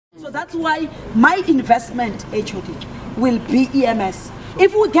So that's why my investment, HOD, will be EMS.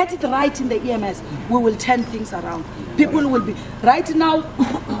 If we get it right in the EMS, we will turn things around. People will be, right now,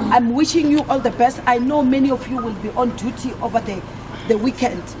 I'm wishing you all the best. I know many of you will be on duty over the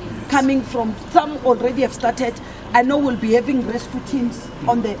weekend, coming from, some already have started. I know we'll be having rescue teams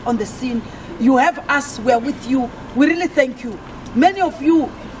on the scene. You have us, we are with you. We really thank you. Many of you,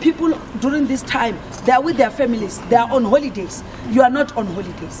 people during this time, they are with their families, they are on holidays. You are not on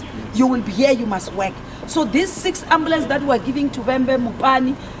holidays. You will be here, you must work. So these 6 ambulances that we are giving to Vembe,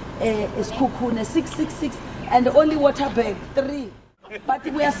 Mupani, Skukune, 666, and only Waterberg, 3. But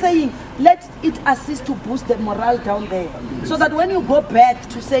we are saying, let it assist to boost the morale down there. So that when you go back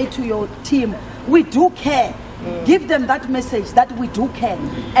to say to your team, we do care, give them that message that we do care.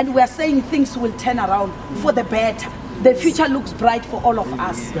 And we are saying things will turn around for the better. The future looks bright for all of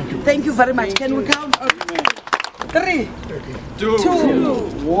us. Thank you very much. Can we count? 3, 2,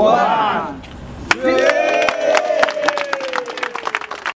 1.